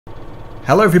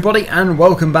Hello everybody and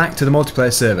welcome back to the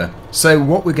multiplayer server. So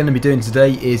what we're going to be doing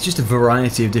today is just a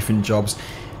variety of different jobs.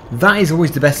 That is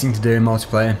always the best thing to do in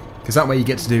multiplayer, because that way you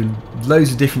get to do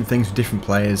loads of different things with different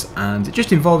players and it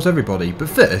just involves everybody. But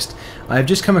first, I have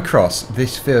just come across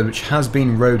this field which has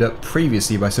been rowed up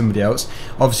previously by somebody else,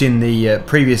 obviously in the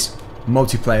previous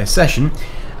multiplayer session,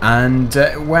 and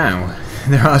wow,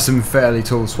 there are some fairly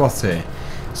tall swaths here.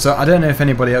 So I don't know if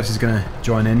anybody else is going to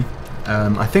join in.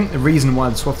 I think the reason why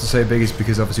the swath is so big is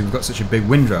because obviously we've got such a big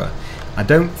windrower. I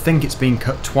don't think it's been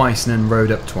cut twice and then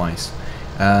rowed up twice.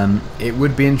 It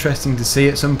would be interesting to see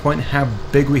at some point how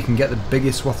big we can get the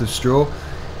biggest swath of straw,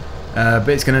 but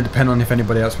it's going to depend on if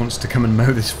anybody else wants to come and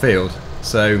mow this field.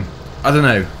 So, I don't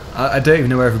know. I don't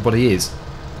even know where everybody is.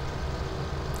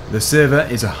 The server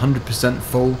is 100%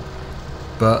 full,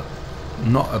 but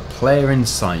not a player in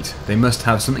sight. They must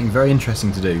have something very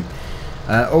interesting to do.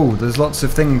 Oh, there's lots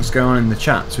of things going on in the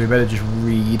chat, so we better just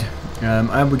read.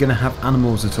 Are we going to have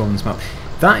animals at all on this map?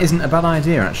 That isn't a bad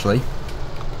idea, actually.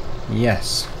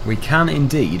 Yes, we can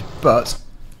indeed, but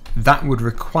that would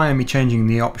require me changing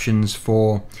the options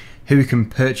for who can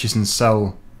purchase and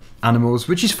sell animals,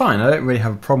 which is fine. I don't really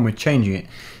have a problem with changing it.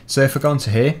 So if I go on to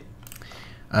here,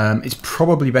 it's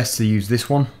probably best to use this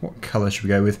one. What colour should we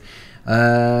go with?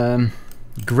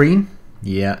 Green?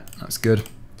 Yeah, that's good.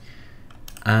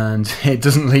 And it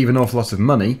doesn't leave an awful lot of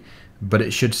money, but it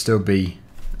should still be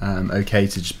okay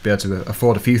to just be able to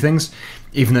afford a few things,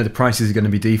 even though the prices are going to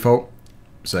be default.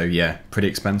 So yeah, pretty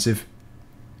expensive.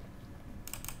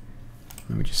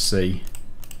 Let me just see.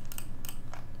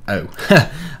 Oh,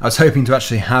 I was hoping to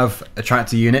actually have a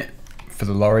tractor unit for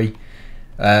the lorry,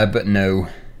 but no.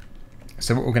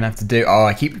 So what we're going to have to do,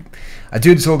 I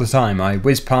do this all the time, I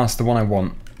whiz past the one I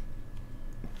want.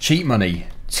 Cheap money,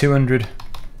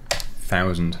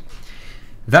 200,000.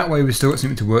 That way we've still got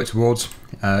something to work towards.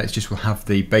 It's just we'll have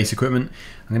the base equipment.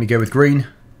 I'm going to go with green,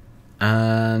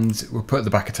 and we'll put the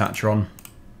back attacher on.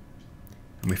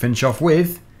 And we finish off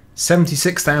with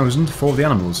 76,000 for the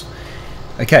animals.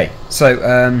 Okay,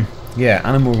 so yeah,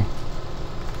 animal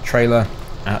trailer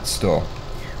at store.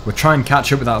 We'll try and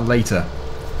catch up with that later.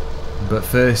 But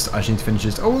first, I just need to finish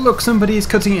this. Oh look, somebody is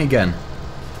cutting it again.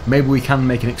 Maybe we can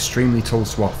make an extremely tall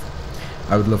swath.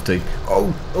 I would love to.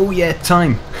 Oh yeah,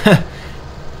 time.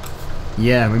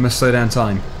 Yeah, we must slow down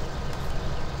time.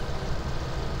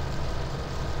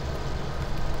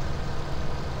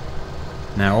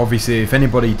 Now obviously if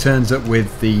anybody turns up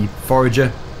with the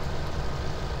forager,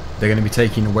 they're going to be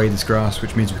taking away this grass,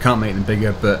 which means we can't make them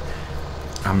bigger, but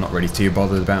I'm not really too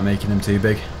bothered about making them too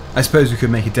big. I suppose we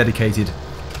could make a dedicated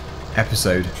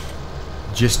episode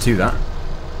just to that.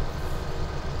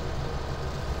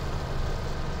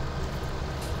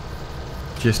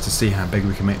 Just to see how big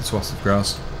we can make the swaths of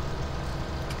grass.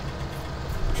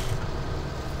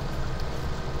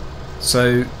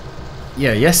 So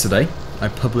yeah, yesterday I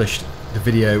published the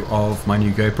video of my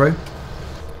new GoPro,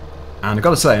 and I've got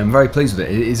to say I'm very pleased with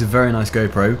it. It is a very nice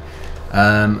GoPro.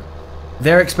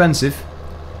 They're expensive,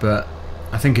 but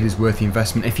I think it is worth the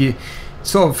investment. If you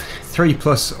sort of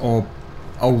 3+ or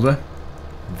older,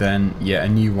 then yeah, a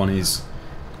new one is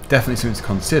definitely something to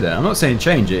consider. I'm not saying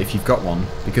change it if you've got one,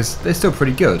 because they're still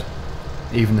pretty good,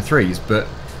 even the 3s, but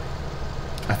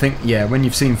I think yeah, when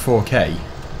you've seen 4K,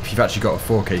 if you've actually got a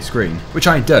 4K screen, which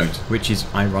I don't, which is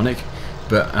ironic,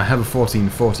 but I have a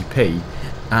 1440p,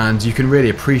 and you can really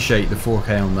appreciate the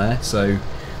 4K on there. So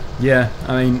yeah,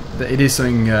 I mean, it is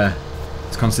something to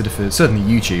consider for certainly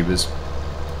YouTubers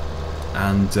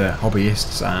and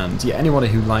hobbyists, and yeah, anybody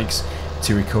who likes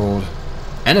to record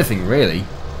anything really.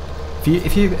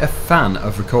 If you're a fan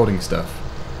of recording stuff,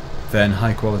 then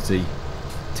high quality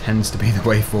tends to be the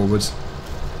way forwards.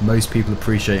 Most people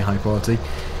appreciate high quality,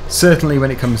 certainly when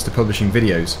it comes to publishing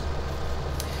videos.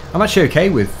 I'm actually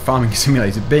okay with Farming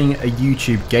Simulator. Being a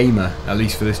YouTube gamer, at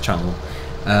least for this channel,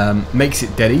 makes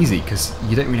it dead easy, because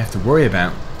you don't really have to worry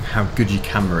about how good your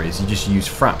camera is. You just use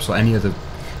Fraps or any other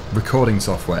recording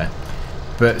software.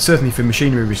 But certainly for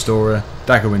Machinery Restorer,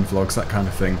 Daggerwind vlogs, that kind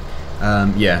of thing,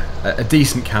 yeah, a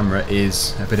decent camera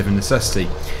is a bit of a necessity.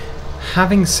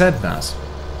 Having said that,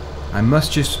 I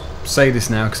must just say this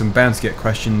now because I'm bound to get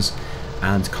questions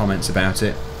and comments about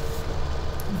it.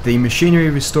 The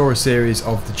Machinery Restorer series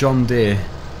of the John Deere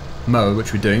mower,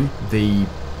 which we're doing, the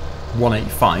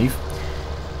 185,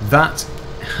 that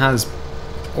has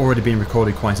already been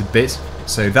recorded quite a bit,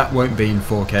 so that won't be in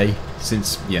 4K,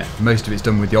 since yeah, most of it's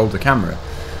done with the older camera.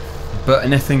 But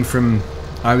anything from,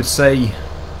 I would say,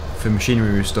 for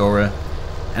Machinery Restorer,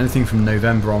 anything from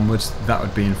November onwards, that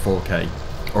would be in 4K,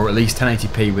 or at least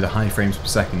 1080p with a high frames per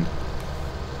second.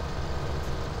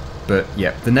 But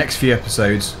yeah, the next few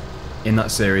episodes in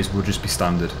that series will just be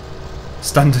standard.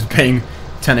 Standard being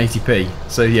 1080p,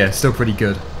 so yeah, still pretty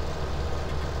good.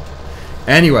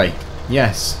 Anyway,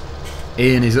 yes,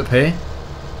 Ian is up here.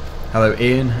 Hello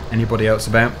Ian, anybody else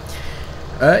about?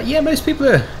 Yeah, most people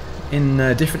are in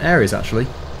different areas actually.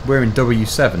 We're in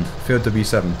W7, field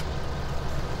W7.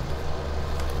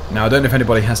 Now I don't know if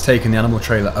anybody has taken the animal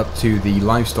trailer up to the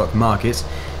livestock market,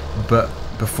 but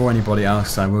before anybody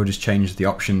asks, I will just change the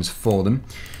options for them.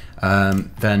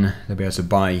 Then they'll be able to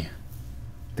buy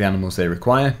the animals they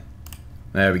require.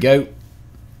 There we go.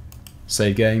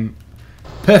 Save game.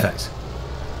 Perfect.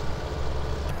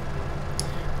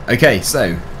 Okay,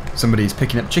 so somebody's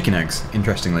picking up chicken eggs,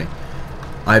 interestingly.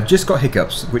 I've just got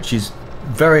hiccups, which is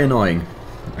very annoying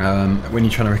when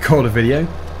you're trying to record a video.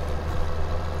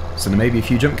 So there may be a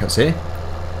few jump cuts here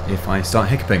if I start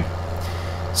hiccuping.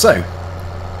 So,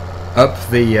 up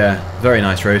the very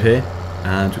nice road here,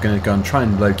 and we're going to go and try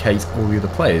and locate all the other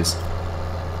players.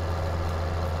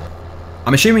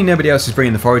 I'm assuming nobody else is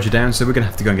bringing the forager down, so we're going to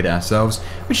have to go and get it ourselves,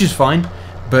 which is fine.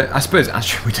 But I suppose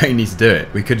actually we don't need to do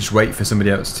it. We could just wait for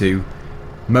somebody else to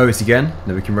mow it again,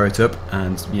 then we can row it up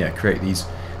and yeah, create these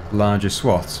larger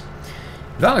swaths.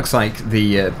 That looks like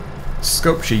the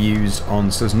sculpture used on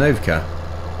Sosnovka.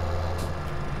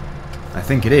 I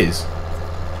think it is.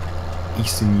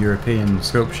 Eastern European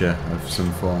sculpture of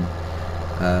some form.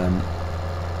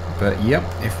 But yep,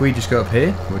 if we just go up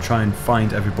here, we'll try and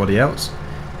find everybody else.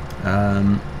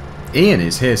 Ian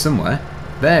is here somewhere.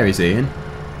 There is Ian.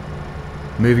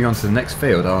 Moving on to the next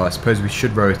field. Oh, I suppose we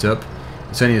should row it up.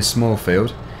 It's only a small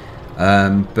field.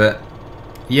 But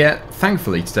yeah,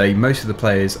 thankfully today most of the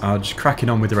players are just cracking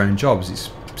on with their own jobs.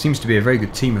 It seems to be a very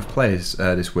good team of players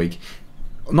this week.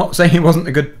 I'm not saying it wasn't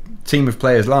a good team of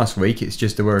players last week, it's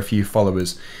just there were a few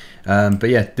followers. But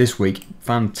yeah, this week,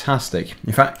 fantastic.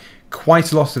 In fact,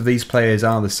 quite a lot of these players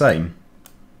are the same.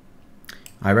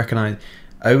 I recognise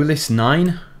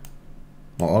Olis9,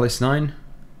 or Olis9,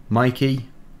 Mikey,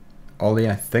 Ollie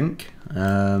I think,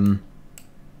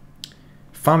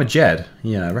 Farmer Jed,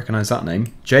 yeah, I recognise that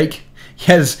name. Jake,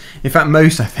 yes, in fact I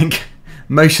think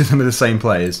most of them are the same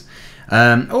players.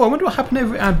 Oh, I wonder what happened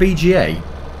over at our BGA.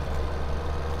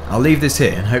 I'll leave this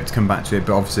here and hope to come back to it,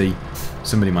 but obviously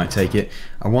somebody might take it.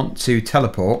 I want to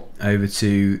teleport over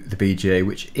to the BGA,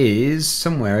 which is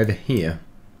somewhere over here.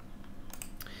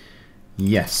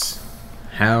 Yes.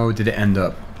 How did it end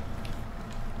up?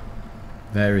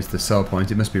 There is the sell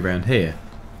point. It must be around here.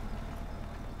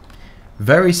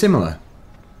 Very similar.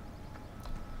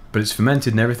 But it's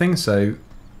fermented and everything, so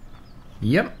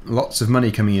yep, lots of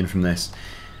money coming in from this.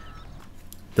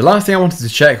 The last thing I wanted to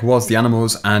check was the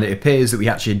animals, and it appears that we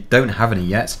actually don't have any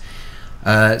yet.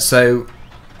 So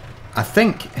I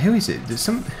think, who is it?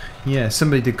 Yeah,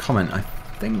 somebody did comment. I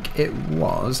think it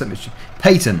was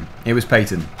Peyton. It was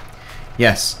Peyton.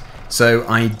 Yes. So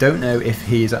I don't know if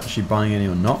he is actually buying any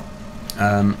or not.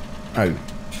 Oh,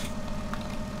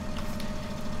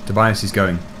 Tobias is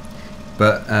going.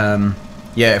 But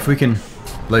yeah, if we can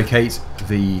locate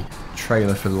the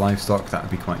trailer for the livestock, that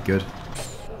would be quite good.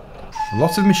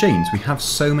 Lots of machines. We have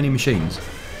so many machines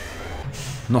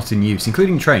not in use,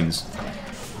 including trains.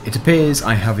 It appears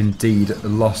I have indeed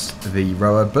lost the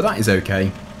rower, but that is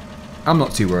okay. I'm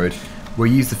not too worried.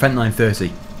 We'll use the Fent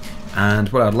 930, and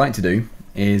what I'd like to do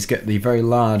is get the very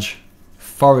large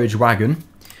forage wagon,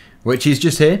 which is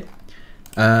just here.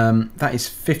 That is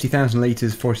 50,000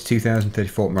 litres,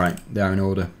 42,034. Right, they are in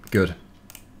order. Good.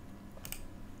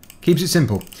 Keeps it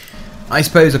simple. I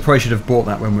suppose I probably should have bought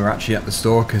that when we were actually at the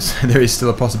store, because there is still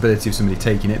a possibility of somebody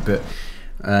taking it, but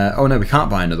oh no, we can't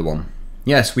buy another one.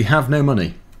 Yes, we have no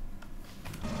money.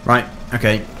 Right,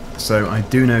 okay, so I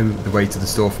do know the way to the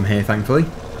store from here, thankfully.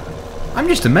 I'm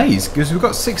just amazed, because we've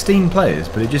got 16 players,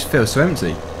 but it just feels so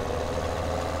empty.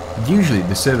 Usually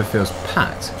the server feels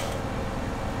packed.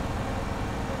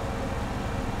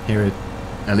 Here are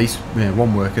at least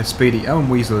one worker, Speedy, oh, and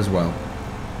Weasel as well.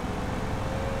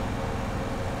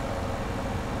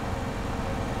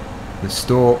 The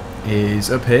store is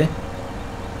up here,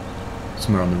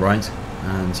 somewhere on the right,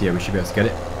 and yeah, we should be able to get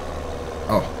it.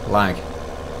 Oh, lag.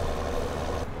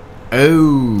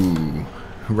 Oh,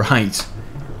 right.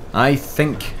 I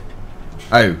think...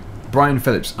 Oh, Brian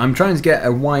Phillips. I'm trying to get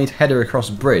a wide header across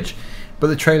a bridge, but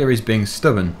the trailer is being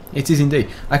stubborn. It is indeed.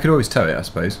 I could always tow it, I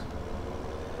suppose.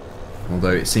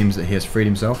 Although it seems that he has freed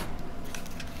himself.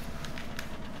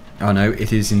 Oh no,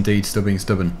 it is indeed still being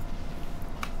stubborn.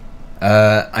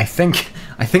 I think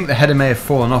the header may have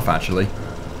fallen off actually.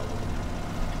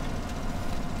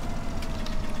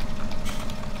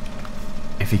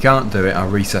 If he can't do it, I'll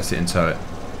reset it and tow it.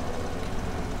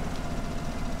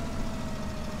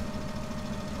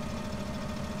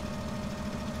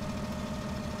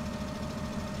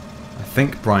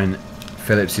 think Brian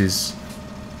Phillips is...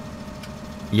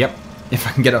 Yep, if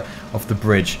I can get off the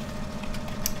bridge.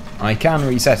 I can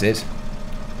reset it.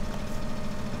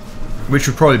 Which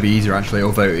would probably be easier actually,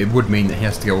 although it would mean that he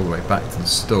has to go all the way back to the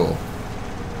store.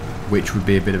 Which would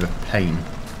be a bit of a pain.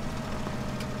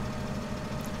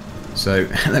 So,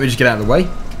 let me just get out of the way.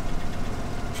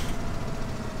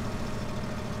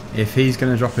 If he's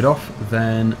going to drop it off,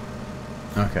 then...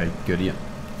 Okay, good, yeah.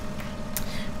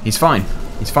 He's fine.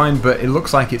 He's fine, but it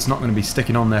looks like it's not going to be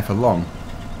sticking on there for long.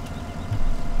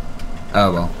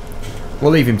 Oh well.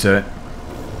 We'll leave him to it.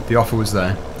 The offer was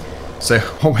there. So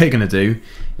what we're going to do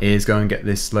is go and get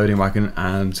this loading wagon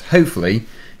and hopefully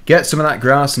get some of that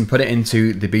grass and put it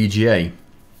into the BGA.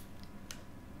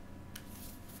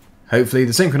 Hopefully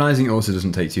the synchronizing also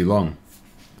doesn't take too long.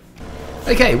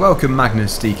 Okay, welcome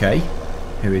Magnus DK,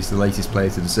 who is the latest player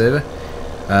to the server.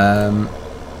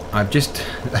 I've just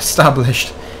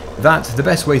established that the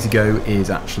best way to go is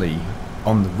actually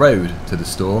on the road to the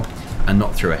store and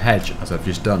not through a hedge, as I've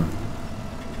just done.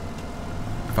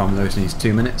 Farm load needs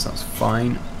 2 minutes, that's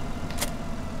fine.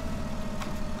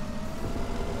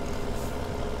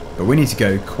 But we need to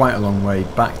go quite a long way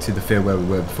back to the field where we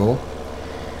were before.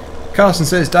 Carson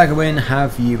says, Daggerwin,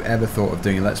 have you ever thought of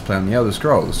doing a Let's Play on the Elder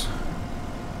Scrolls?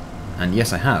 And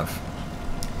yes, I have.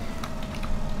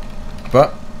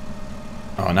 But,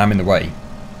 oh, now I'm in the way.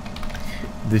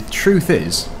 The truth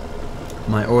is,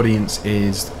 my audience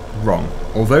is wrong.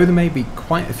 Although there may be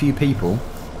quite a few people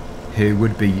who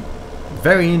would be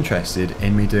very interested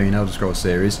in me doing an Elder Scrolls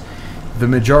series, the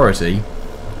majority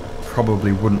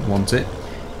probably wouldn't want it.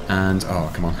 And,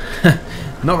 oh, come on.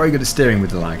 Not very good at steering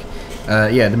with the lag.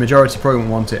 Yeah, the majority probably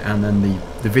wouldn't want it, and then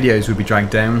the videos would be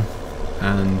dragged down,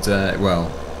 and,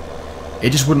 well,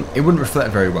 it wouldn't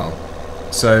reflect very well.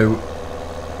 So,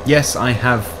 yes, I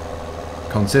have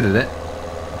considered it,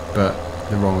 but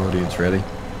the wrong audience, really.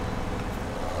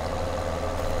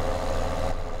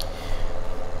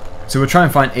 So we'll try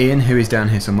and find Ian, who is down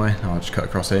here somewhere. Oh, I'll just cut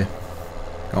across here.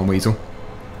 Go on, Weasel.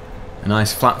 A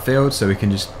nice flat field, so we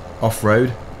can just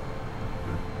off-road.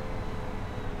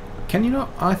 Can you not?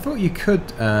 I thought you could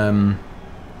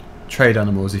trade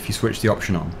animals if you switch the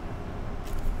option on.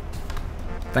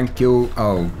 Thank you.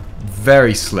 Oh,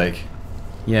 very slick.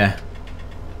 Yeah.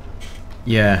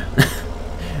 Yeah.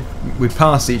 We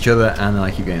pass each other and then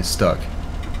I keep getting stuck.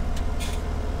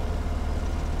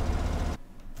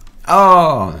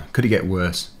 Oh, could it get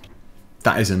worse?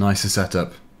 That is a nicer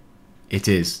setup. It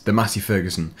is. The Massey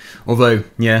Ferguson. Although,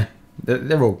 yeah,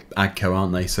 they're all AGCO,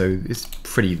 aren't they? So it's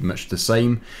pretty much the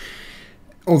same.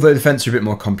 Although the fence are a bit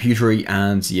more computery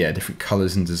and, yeah, different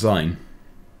colours and design.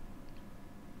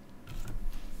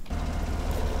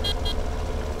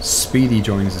 Speedy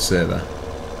joins the server.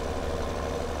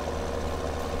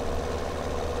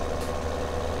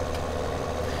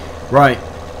 Right,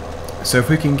 so if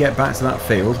we can get back to that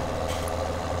field,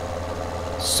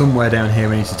 somewhere down here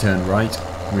we need to turn right.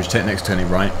 We'll just take the next turning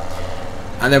right.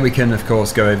 And then we can, of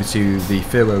course, go over to the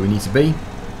field where we need to be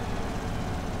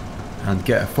and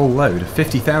get a full load of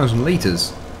 50,000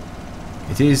 litres.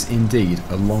 It is indeed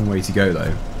a long way to go,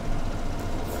 though.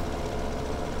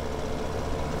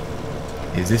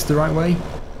 Is this the right way?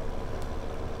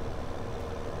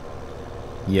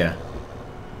 Yeah,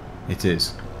 it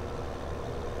is.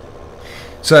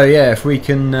 So yeah, if we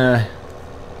can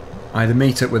either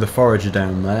meet up with a forager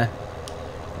down there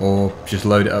or just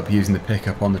load it up using the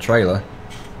pickup on the trailer,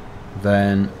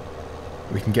 then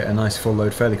we can get a nice full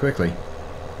load fairly quickly.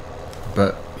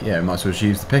 But yeah, might as well just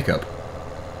use the pickup.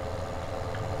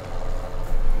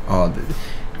 Oh,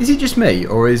 is it just me,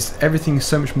 or is everything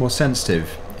so much more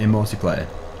sensitive in multiplayer?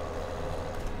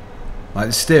 Like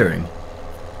the steering,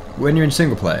 when you're in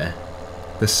single player,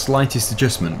 the slightest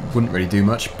adjustment wouldn't really do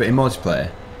much, but in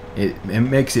multiplayer, it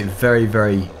makes it very,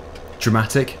 very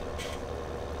dramatic.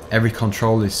 Every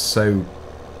control is so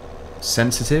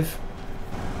sensitive.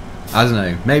 I don't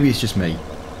know, maybe it's just me.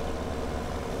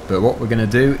 But what we're going to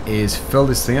do is fill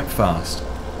this thing up fast.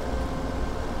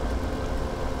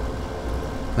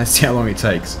 Let's see how long it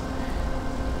takes.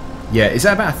 Yeah, is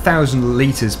that about 1,000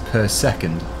 litres per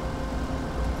second?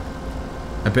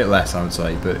 A bit less, I would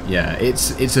say, but yeah,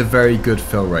 it's a very good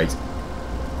fill rate.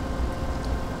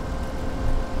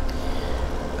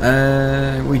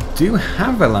 We do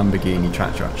have a Lamborghini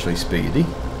tractor actually, Speedy.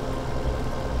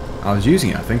 I was using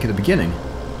it, I think, at the beginning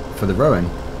for the rowing.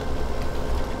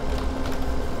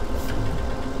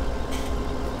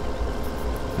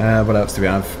 What else do we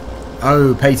have?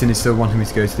 Oh, Peyton is still wanting me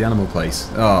to go to the animal place.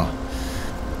 Oh,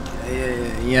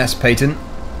 yes, Peyton.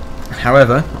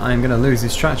 However, I'm going to lose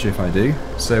this tractor if I do,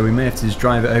 so we may have to just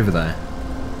drive it over there.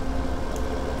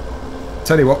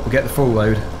 tell you what, we'll get the full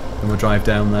load, and we'll drive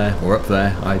down there, or up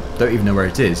there, I don't even know where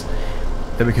it is.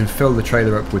 Then we can fill the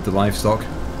trailer up with the livestock,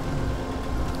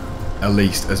 at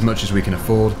least as much as we can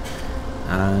afford,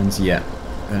 and yeah,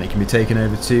 then it can be taken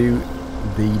over to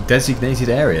the designated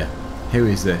area. Who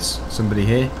is this? Somebody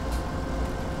here?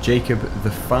 Jacob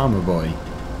the farmer boy.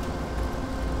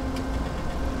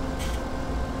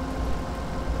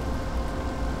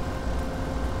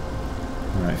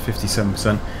 Alright,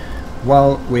 57%.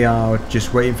 While we are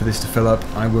just waiting for this to fill up,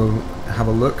 I will have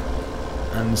a look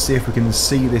and see if we can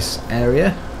see this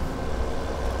area.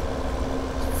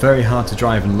 Very hard to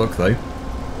drive and look though.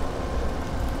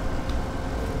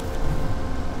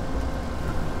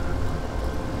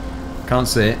 Can't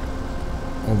see it,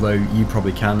 although you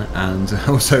probably can, and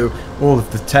also all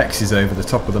of the text is over the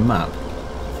top of the map,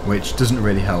 which doesn't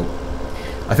really help.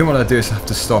 I think what I'll do is have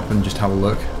to stop and just have a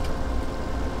look.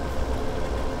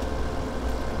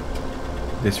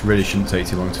 This really shouldn't take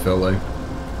too long to fill though.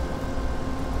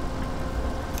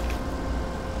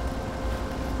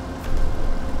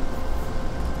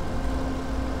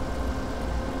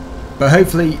 But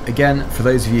hopefully, again, for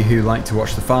those of you who like to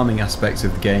watch the farming aspects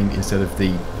of the game instead of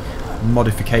the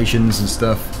modifications and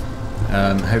stuff,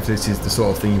 hopefully this is the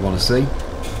sort of thing you want to see.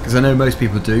 Because I know most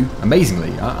people do.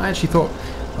 Amazingly, I actually thought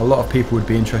a lot of people would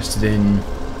be interested in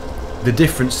the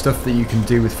different stuff that you can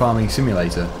do with Farming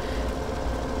Simulator.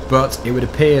 But it would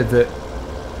appear that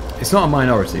it's not a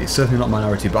minority, it's certainly not a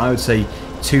minority, but I would say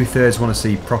 2/3 want to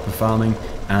see proper farming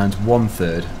and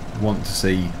 1/3 want to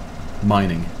see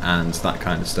mining and that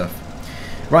kind of stuff.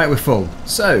 Right, we're full.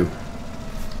 So,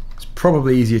 it's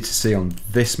probably easier to see on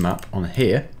this map, on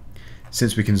here,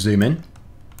 since we can zoom in.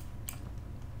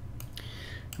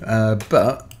 Where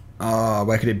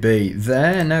could it be?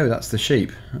 There? No, that's the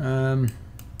sheep.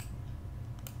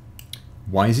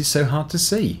 Why is it so hard to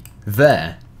see?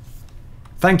 There.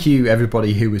 Thank you,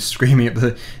 everybody who was screaming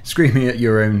at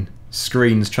your own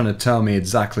screens, trying to tell me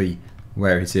exactly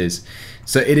where it is.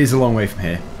 So it is a long way from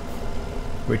here,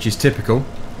 which is typical,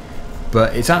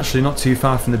 but it's actually not too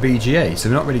far from the BGA, so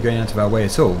we're not really going out of our way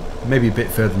at all. Maybe a bit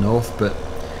further north, but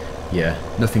yeah,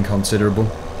 nothing considerable.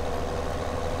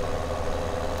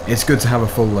 It's good to have a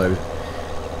full load.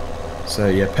 So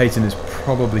yeah, Peyton is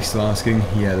probably still asking.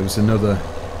 Yeah, there was another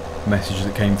message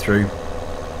that came through.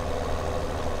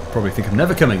 Probably think I'm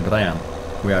never coming, but I am.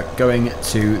 We are going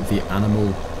to the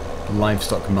animal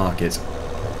livestock market.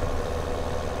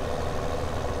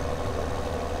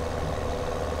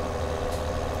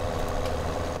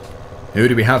 Who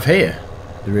do we have here?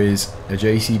 There is a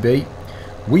JCB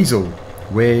Weasel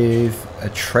with a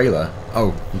trailer.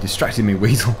 Oh, you distracted me,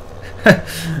 Weasel.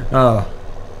 Oh,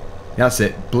 that's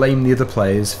it. Blame the other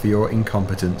players for your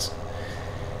incompetence.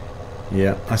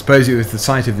 Yeah, I suppose it was the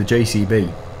sight of the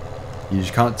JCB. You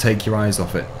just can't take your eyes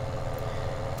off it.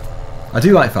 I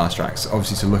do like fast tracks,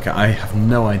 obviously, to look at. I have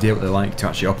no idea what they're like to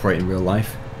actually operate in real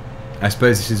life. I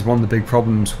suppose this is one of the big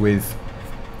problems with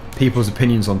people's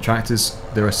opinions on tractors.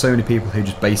 There are so many people who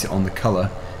just base it on the colour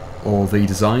or the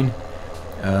design.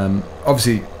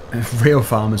 Obviously, real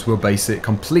farmers will base it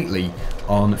completely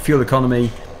on fuel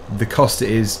economy, the cost it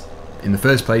is in the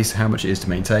first place, how much it is to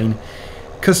maintain,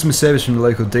 customer service from the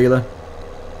local dealer,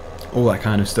 all that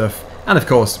kind of stuff, and of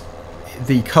course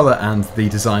the colour and the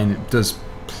design does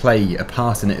play a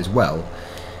part in it as well.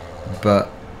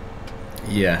 But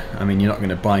yeah, I mean, you're not going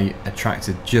to buy a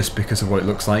tractor just because of what it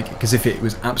looks like, because if it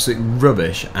was absolute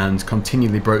rubbish and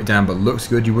continually broke down but looks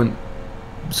good, you wouldn't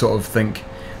sort of think,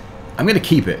 I'm going to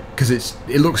keep it because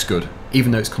it looks good,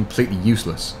 even though it's completely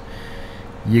useless.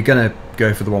 You're going to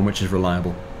go for the one which is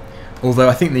reliable. Although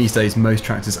I think these days most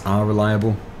tractors are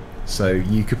reliable, so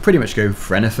you could pretty much go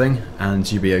for anything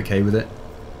and you'd be okay with it,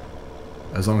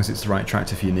 as long as it's the right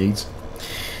tractor for your needs.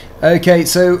 Okay,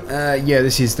 so yeah,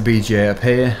 this is the BGA up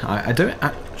here. I don't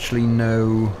actually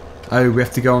know. Oh, we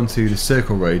have to go onto the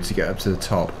circle road to get up to the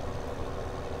top.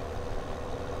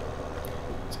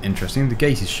 It's interesting, the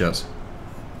gate is shut.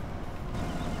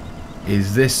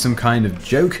 Is this some kind of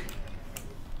joke?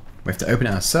 We have to open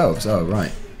it ourselves. Oh,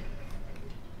 right.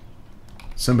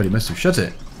 Somebody must have shut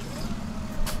it.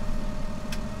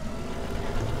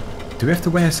 Do we have to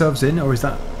weigh ourselves in, or is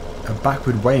that a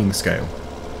backward weighing scale?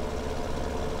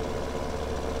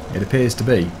 It appears to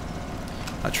be.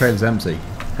 That trailer's empty.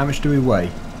 How much do we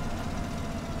weigh?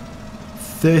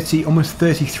 30, almost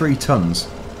 33 tons.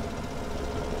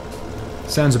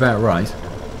 Sounds about right.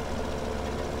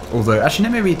 Although, actually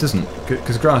no, maybe it doesn't,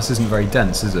 because grass isn't very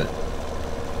dense, is it?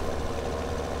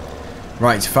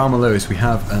 Right, Farmer Lewis, we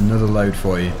have another load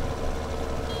for you.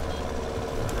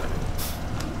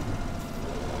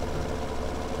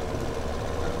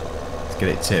 Let's get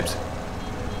it tipped.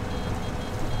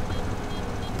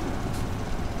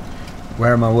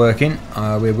 Where am I working?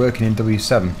 We're working in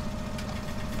W7.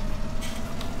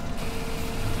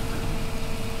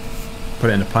 Put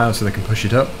it in a pile so they can push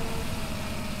it up.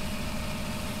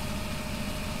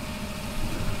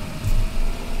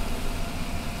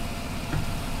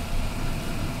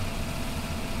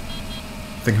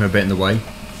 I think I'm a bit in the way.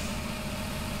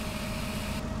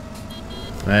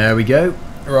 There we go.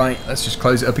 Right, let's just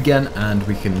close it up again and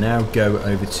we can now go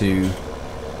over to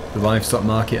the livestock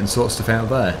market and sort stuff out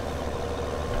there.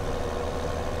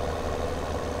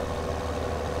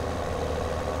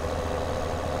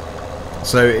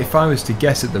 So if I was to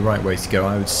guess at the right way to go,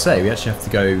 I would say we actually have to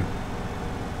go...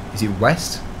 Is it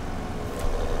west?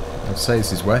 I'd say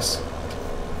this is west.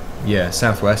 Yeah,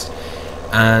 southwest.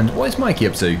 And what is Mikey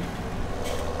up to?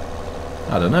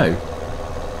 I don't know.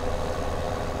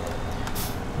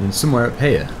 And somewhere up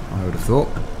here, I would have thought.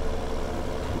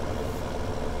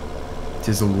 It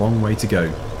is a long way to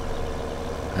go.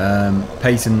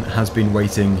 Peyton has been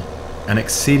waiting an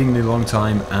exceedingly long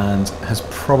time and has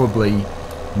probably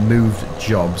moved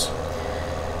jobs.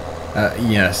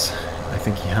 Yes, I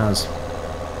think he has.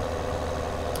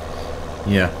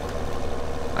 Yeah.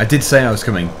 I did say I was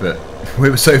coming, but we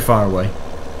were so far away.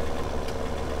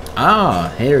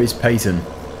 Ah, here is Peyton.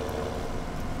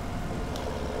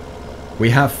 We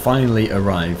have finally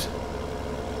arrived.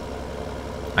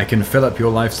 I can fill up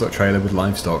your livestock trailer with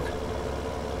livestock.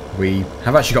 We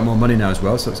have actually got more money now as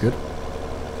well, so that's good.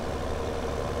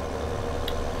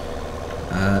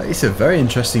 It's a very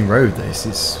interesting road, this.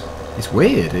 It's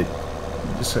weird. It's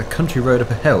just a country road up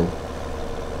a hill.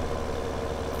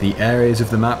 The areas of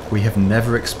the map we have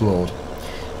never explored.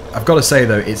 I've got to say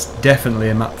though, it's definitely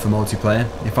a map for multiplayer.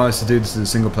 If I was to do this as a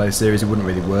single player series, it wouldn't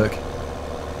really work.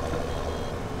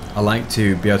 I like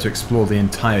to be able to explore the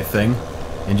entire thing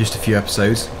in just a few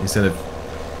episodes instead of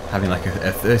having like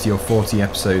a 30 or 40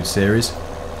 episode series.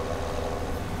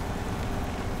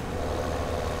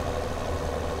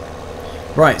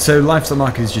 Right, so livestock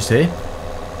market is just here.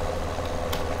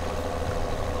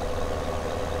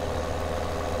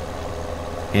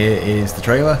 Here is the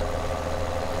trailer.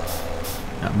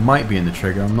 That might be in the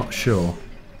trigger, I'm not sure.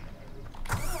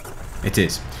 It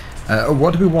is.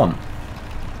 What do we want?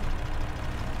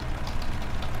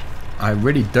 I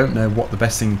really don't know what the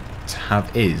best thing to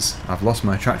have is. I've lost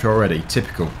my tractor already.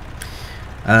 Typical.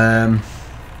 Cow.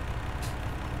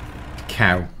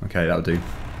 Okay, that'll do.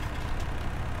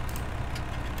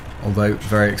 Although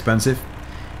very expensive.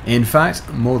 In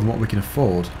fact, more than what we can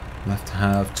afford. We'll have to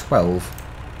have 12.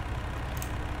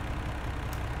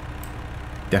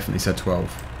 Definitely said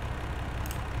 12.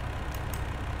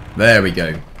 There we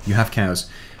go. You have cows.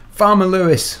 Farmer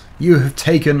Lewis, you have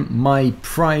taken my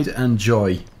pride and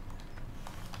joy.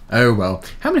 Oh well.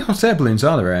 How many hot air balloons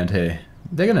are there around here?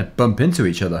 They're going to bump into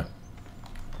each other.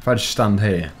 If I just stand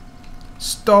here.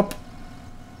 Stop!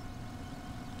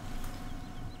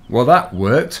 Well, that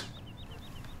worked.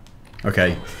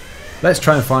 Okay. Let's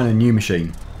try and find a new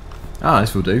machine. Ah,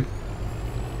 this will do.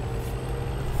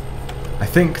 I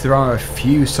think there are a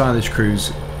few silage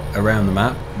crews around the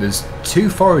map. There's 2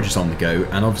 foragers on the go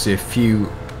and obviously a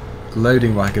few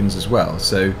loading wagons as well.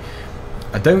 So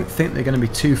I don't think they're going to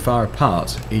be too far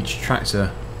apart, each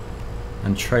tractor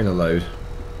and trailer load.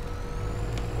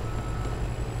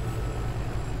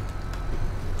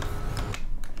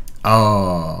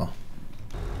 Oh.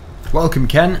 Welcome,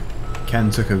 Ken.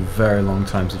 Ken took a very long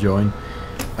time to join.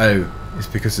 Oh, it's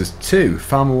because there's 2,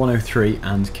 Farmer 103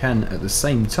 and Ken at the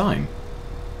same time.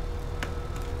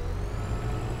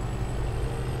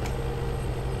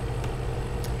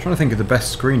 I'm trying to think of the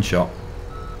best screenshot.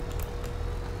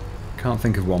 Can't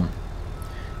think of one.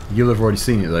 You'll have already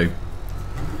seen it though.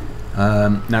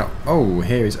 Now, oh,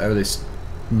 here is Olis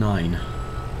 9.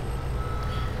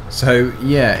 So,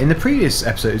 yeah, in the previous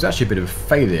episode it was actually a bit of a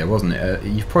failure, wasn't it?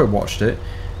 You've probably watched it.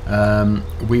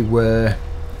 We were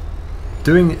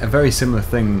doing a very similar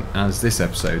thing as this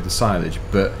episode, the silage,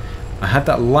 but I had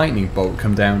that lightning bolt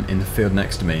come down in the field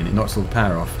next to me and it knocked all the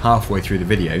power off halfway through the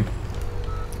video.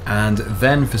 And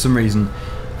then, for some reason,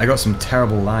 I got some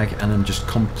terrible lag and then just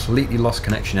completely lost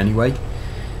connection anyway.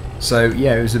 So,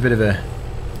 yeah, it was a bit of a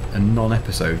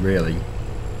non-episode, really.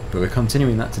 But we're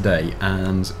continuing that today,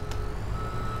 and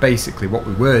basically what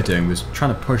we were doing was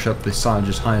trying to push up this silage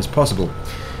as high as possible.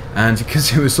 And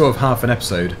because it was sort of half an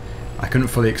episode, I couldn't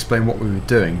fully explain what we were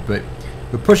doing, but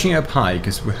we're pushing it up high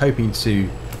because we're hoping to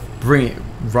bring it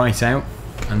right out,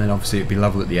 and then obviously it'd be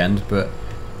level at the end, but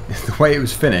the way it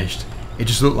was finished, it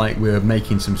just looked like we were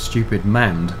making some stupid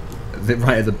mound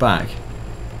right at the back.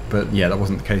 But yeah, that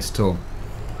wasn't the case at all.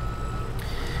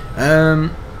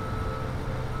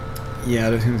 Yeah,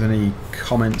 I don't think there's any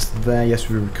comments there. Yes,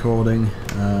 we were recording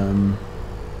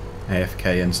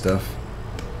AFK and stuff.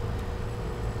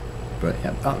 But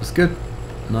yeah, that was good.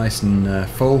 Nice and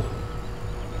full.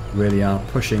 Really are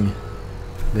pushing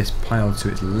this pile to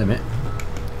its limit.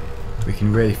 We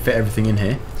can really fit everything in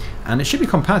here. And it should be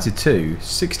compacted too.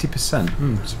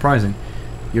 60%. Surprising.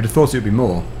 You'd have thought it would be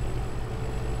more.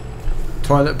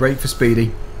 Toilet break for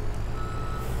Speedy.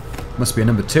 Must be a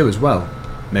number 2 as well.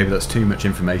 Maybe that's too much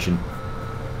information.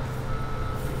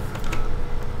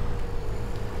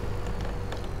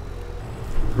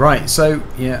 Right, so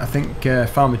yeah, I think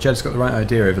Farmer Jed's got the right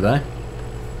idea over there.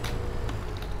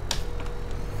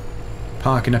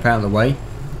 Parking up out of the way.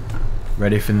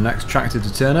 Ready for the next tractor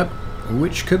to turn up.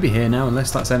 Which could be here now,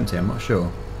 unless that's empty, I'm not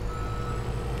sure.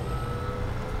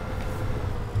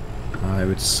 I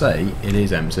would say it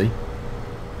is empty.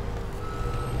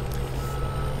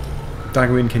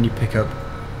 Dagwin, can you pick up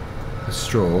the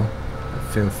straw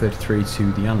at field 33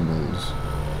 to the animals?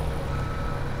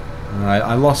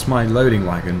 I lost my loading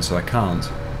wagon, so I can't.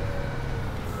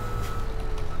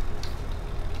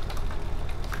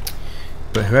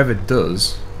 But whoever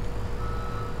does...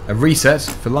 A reset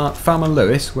for Farmer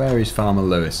Lewis. Where is Farmer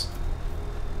Lewis?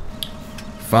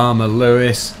 Farmer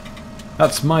Lewis.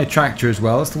 That's my tractor as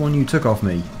well. That's the one you took off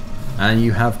me. And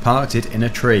you have parked it in a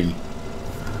tree.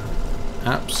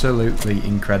 Absolutely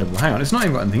incredible. Hang on, it's not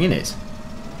even got anything in it.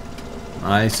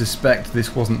 I suspect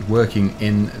this wasn't working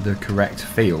in the correct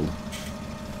field.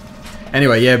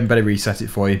 Anyway, yeah, better reset it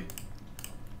for you.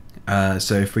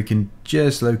 So if we can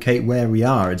just locate where we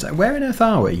are. Where on earth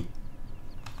are we?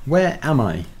 Where am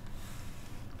I?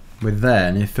 We're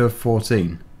there, near field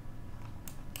 14.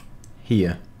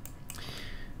 Here.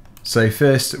 So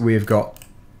first we've got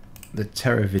the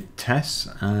Terra Vitesse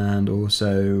and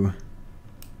also...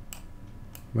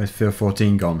 Where's field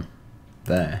 14 gone?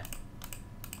 There.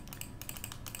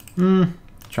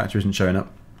 Tractor isn't showing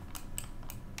up.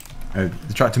 Oh,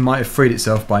 the tractor might have freed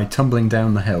itself by tumbling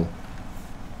down the hill.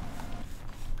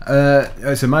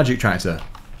 It's a magic tractor.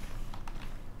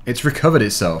 It's recovered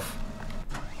itself.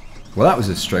 Well, that was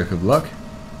a stroke of luck.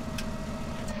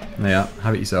 There you are,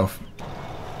 have it yourself.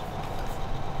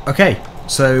 Okay,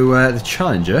 so the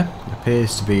Challenger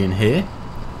appears to be in here.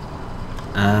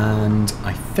 And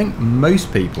I think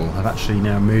most people have actually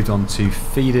now moved on to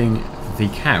feeding the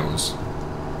cows.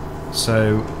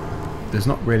 So there's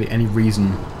not really any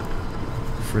reason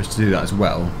for us to do that as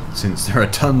well, since there are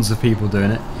tons of people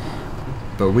doing it.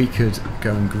 But we could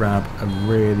go and grab a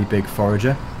really big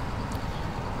forager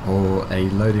or a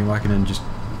loading wagon and just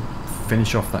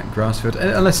finish off that grass field,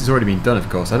 unless it's already been done, of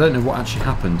course. I don't know what actually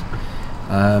happened.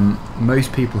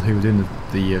 Most people who were doing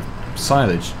the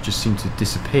silage just seem to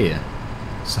disappear,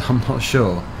 so I'm not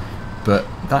sure, but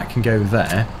that can go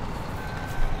there,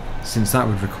 since that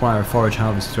would require a forage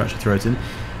harvester to actually throw it in.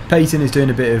 Peyton is doing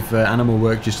a bit of animal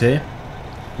work just here,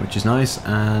 which is nice,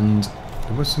 and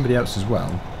there was somebody else as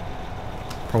well.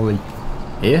 Probably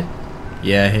here?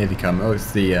 Yeah, here they come. Oh,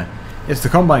 it's the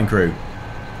combine crew.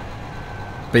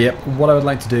 But yeah, what I would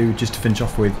like to do just to finish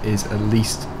off with is at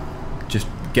least just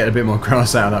get a bit more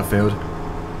grass out of that field.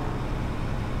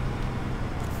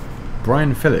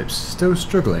 Brian Phillips still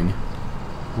struggling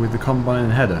with the combine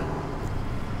and header,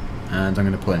 and I'm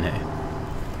going to pull in here.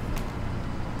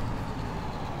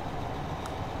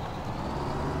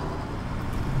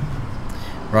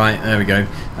 Right, there we go.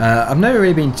 I've never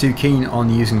really been too keen on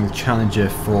using the Challenger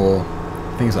for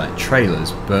things like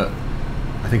trailers, but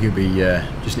I think it would be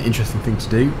just an interesting thing to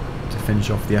do to finish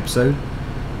off the episode.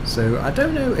 So I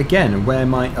don't know again where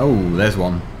my... Oh, there's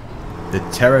one. The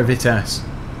Terra Vitesse.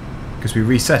 Because we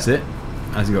reset it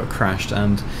as it got crashed,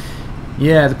 and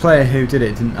yeah, the player who did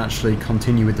it didn't actually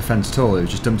continue with the fence at all. It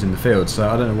was just dumped in the field, so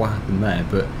I don't know what happened there,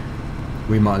 but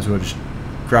we might as well just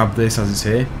grab this as it's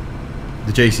here.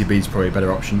 The JCB is probably a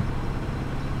better option.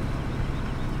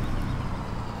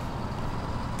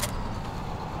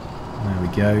 There we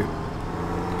go.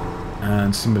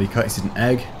 And somebody collected an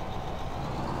egg.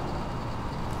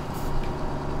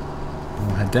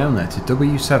 We'll head down there to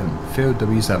W7, field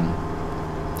W7.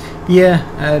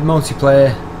 Yeah,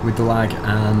 multiplayer with the lag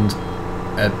and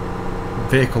a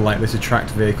vehicle like this, a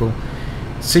tracked vehicle,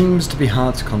 seems to be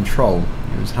hard to control.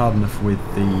 It was hard enough with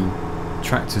the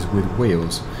tractors with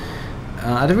wheels.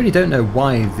 I really don't know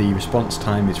why the response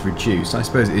time is reduced. I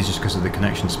suppose it is just because of the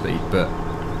connection speed, but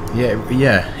yeah,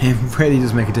 it really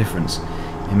does make a difference.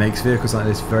 It makes vehicles like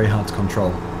this very hard to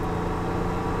control.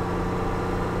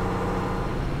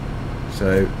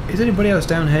 So, is anybody else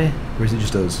down here, or is it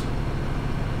just us?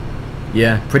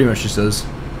 Yeah, pretty much just us.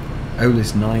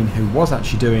 Olis9, who was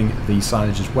actually doing the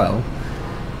silage as well,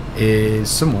 is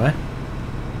somewhere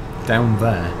down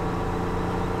there.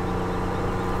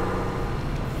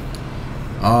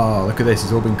 Oh, look at this.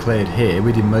 It's all been cleared here.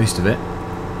 We did most of it.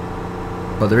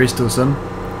 But there is still some.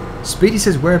 Speedy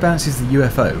says, whereabouts is the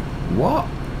UFO? What?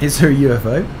 Is there a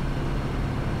UFO?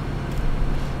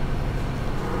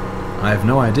 I have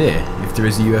no idea. If there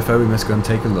is a UFO, we must go and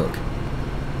take a look.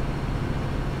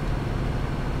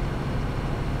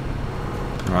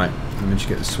 Right, let me just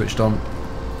get this switched on.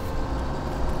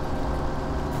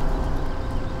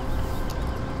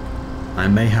 I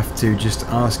may have to just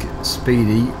ask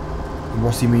Speedy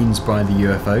what he means by the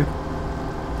UFO.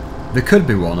 There could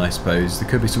be one, I suppose. There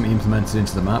could be something implemented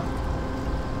into the map.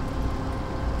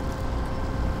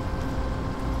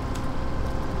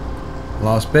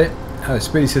 Last bit. Oh,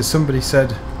 Speedy says somebody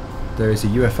said there is a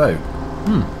UFO.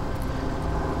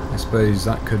 I suppose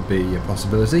that could be a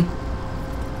possibility.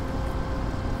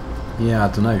 Yeah, I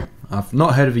don't know. I've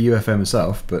not heard of a UFO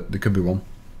myself, but there could be one.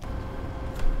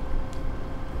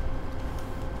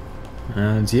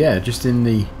 And yeah, just in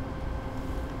the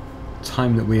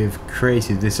time that we have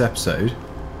created this episode,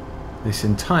 this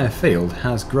entire field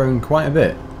has grown quite a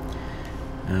bit.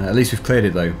 At least we've cleared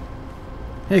it though.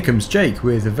 Here comes Jake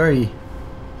with a very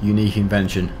unique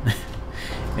invention.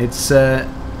 It's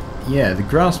yeah, the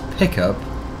grass pickup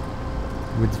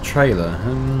with the trailer.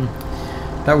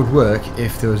 That would work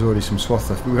if there was already some swath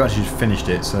left, but we've actually just finished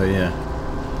it, so yeah.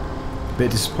 A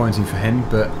bit disappointing for him,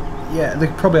 but yeah, there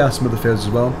probably are some other fields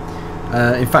as well.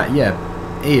 In fact, yeah,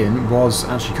 Ian was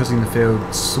actually cutting the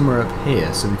field somewhere up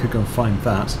here, so we could go and find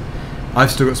that. I've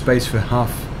still got space for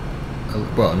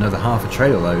well, another half a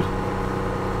trailer load.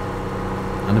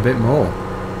 And a bit more.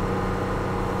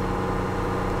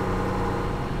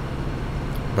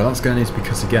 But that's going to need to be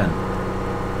cut again.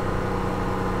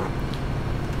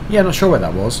 Yeah, not sure where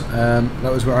that was.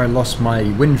 That was where I lost my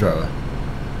windrower.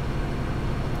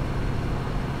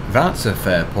 That's a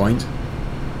fair point.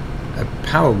 A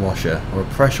power washer or a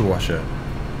pressure washer.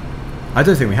 I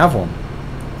don't think we have one.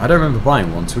 I don't remember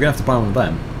buying one, so we're going to have to buy one of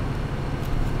them.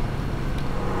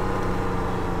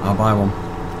 I'll buy one.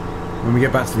 When we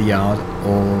get back to the yard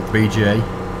or BGA,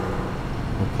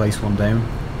 we'll place one down.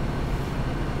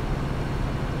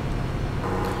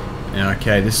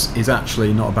 Okay, this is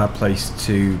actually not a bad place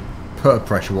to put a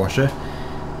pressure washer.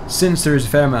 Since there is a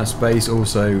fair amount of space,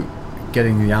 also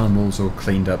getting the animals all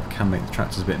cleaned up can make the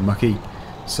tractors a bit mucky.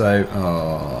 So,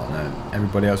 oh no,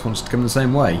 everybody else wants to come the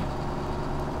same way.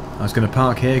 I was going to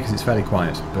park here because it's fairly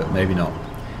quiet, but maybe not.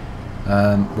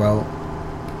 Well,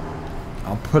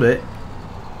 I'll put it,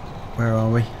 where are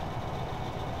we?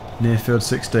 Near field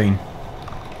 16.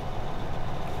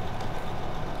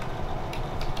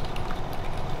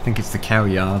 I think it's the cow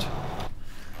yard.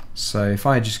 So if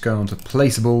I just go onto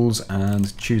placeables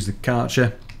and choose the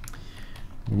Karcher,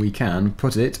 we can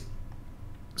put it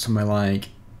somewhere like,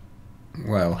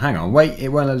 well, hang on, wait, it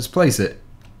won't let us place it.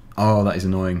 Oh, that is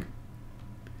annoying.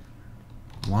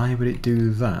 Why would it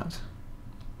do that?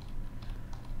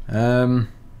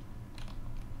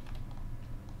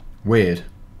 Weird.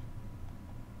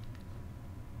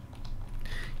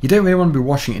 You don't really want to be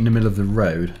washing it in the middle of the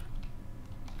road.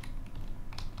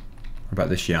 What about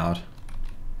this yard?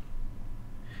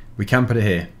 We can put it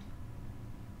here.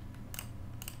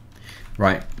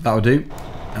 Right, that'll do.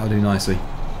 That'll do nicely.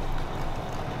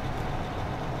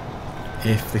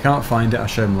 If they can't find it, I'll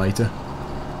show them later.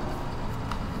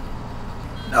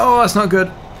 Oh, that's not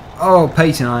good. Oh,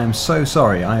 Peyton, I am so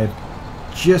sorry. I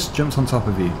have just jumped on top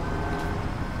of you.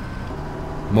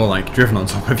 More like driven on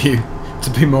top of you, to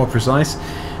be more precise.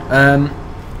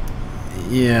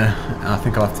 Yeah, I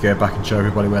think I'll have to go back and show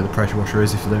everybody where the pressure washer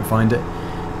is if I don't find it.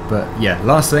 But yeah,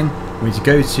 last thing, we need to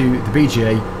go to the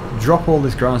BGA, drop all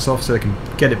this grass off so they can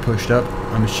get it pushed up.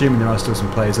 I'm assuming there are still some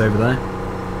players over there.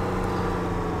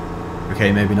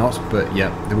 Okay, maybe not, but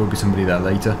yeah, there will be somebody there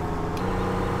later.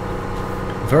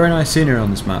 Very nice scenery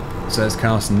on this map, says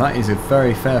Carson. That is a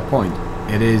very fair point.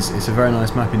 It is, it's a very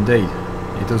nice map indeed.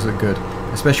 It does look good.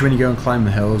 Especially when you go and climb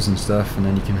the hills and stuff, and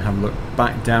then you can have a look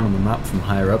back down on the map from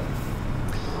higher up.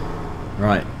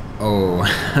 Right, oh,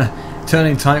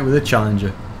 turning tight with a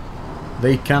Challenger.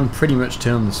 They can pretty much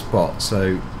turn on the spot,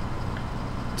 so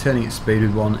turning at speed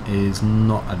with one is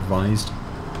not advised.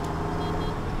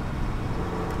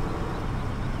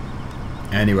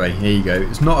 Anyway, here you go.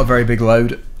 It's not a very big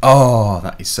load. Oh,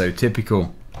 that is so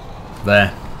typical.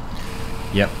 There.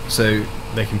 Yep, so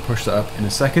they can push that up in a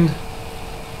second.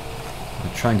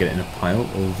 I'll try and get it in a pile,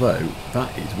 although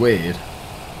that is weird.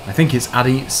 I think it's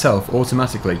adding itself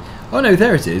automatically. Oh no,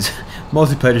 there it is.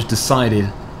 Multiplayer just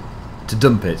decided to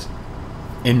dump it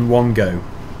in one go.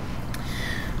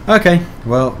 Okay,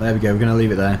 well, there we go. We're going to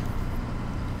leave it there.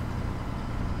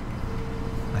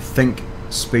 I think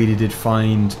Speedy did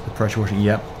find the pressure washing.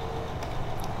 Yep.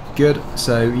 Good.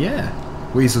 So yeah,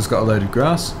 Weasel's got a load of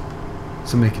grass.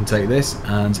 Somebody can take this,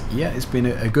 and yeah, it's been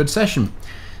a good session.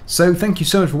 So thank you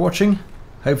so much for watching.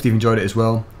 Hopefully you've enjoyed it as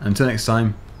well. Until next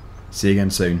time, see you again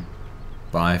soon.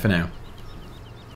 Bye for now.